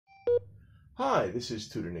Hi, this is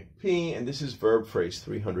Tutor Nick P, and this is verb phrase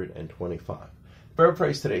 325. Verb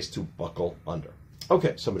phrase today is to buckle under.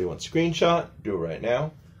 Okay, somebody wants a screenshot, do it right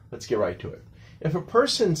now. Let's get right to it. If a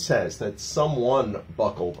person says that someone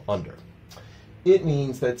buckled under, it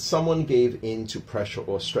means that someone gave in to pressure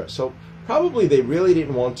or stress. So probably they really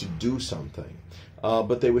didn't want to do something,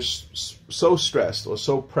 but they were so stressed or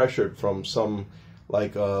so pressured from some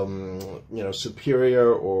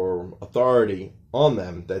superior or authority on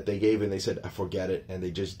them that they gave in. They said, I forget it, and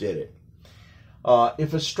they just did it.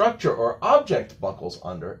 If a structure or object buckles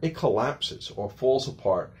under, it collapses or falls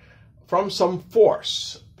apart from some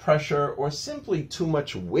force, pressure, or simply too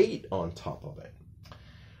much weight on top of it.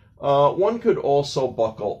 One could also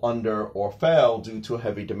buckle under or fail due to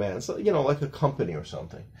heavy demands, like a company or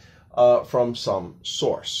something, from some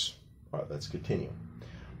source. All right, let's continue.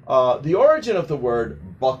 The origin of the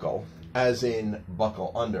word buckle, as in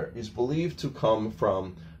buckle under, is believed to come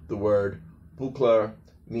from the word boucler,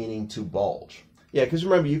 meaning to bulge. Yeah, because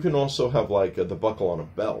remember, you can also have the buckle on a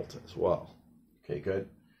belt as well. Okay, good.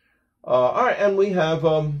 All right, and we have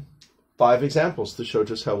 5 examples to show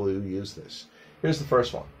just how we'll use this. Here's the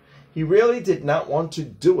first one. He really did not want to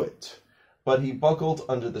do it, but he buckled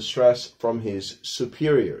under the stress from his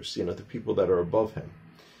superiors, the people that are above him.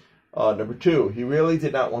 Number 2, he really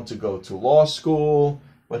did not want to go to law school,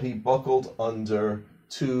 but he buckled under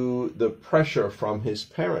to the pressure from his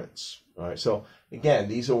parents. All right, so again,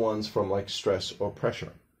 these are ones from stress or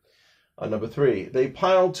pressure. Number 3, they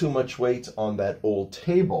piled too much weight on that old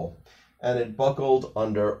table, and it buckled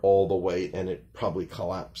under all the weight, and it probably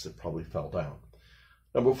collapsed. It probably fell down.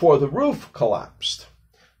 Number 4, the roof collapsed.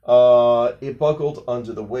 It buckled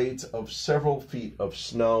under the weight of several feet of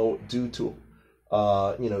snow due to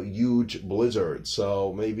huge blizzard.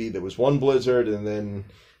 So maybe there was one blizzard and then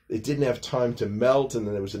it didn't have time to melt, and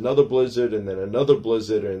then there was another blizzard and then another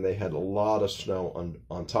blizzard, and they had a lot of snow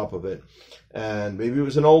on top of it. And maybe it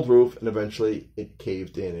was an old roof, and eventually it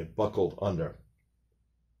caved in, it buckled under.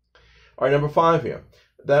 All right, number 5 here.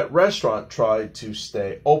 That restaurant tried to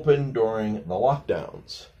stay open during the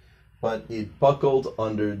lockdowns, but it buckled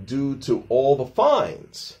under due to all the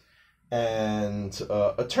fines and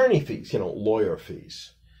attorney fees, lawyer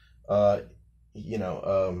fees.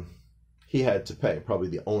 He had to pay. Probably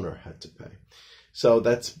the owner had to pay. So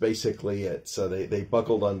that's basically it. So they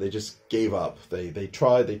buckled on. They just gave up. They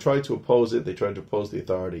tried to oppose it. They tried to oppose the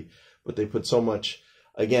authority, but they put so much,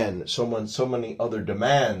 again, so many other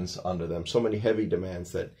demands under them, so many heavy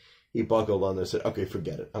demands, that he buckled under and said, okay,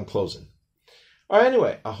 forget it. I'm closing. All right,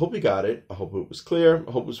 anyway, I hope you got it. I hope it was clear.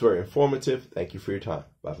 I hope it was very informative. Thank you for your time.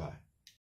 Bye-bye.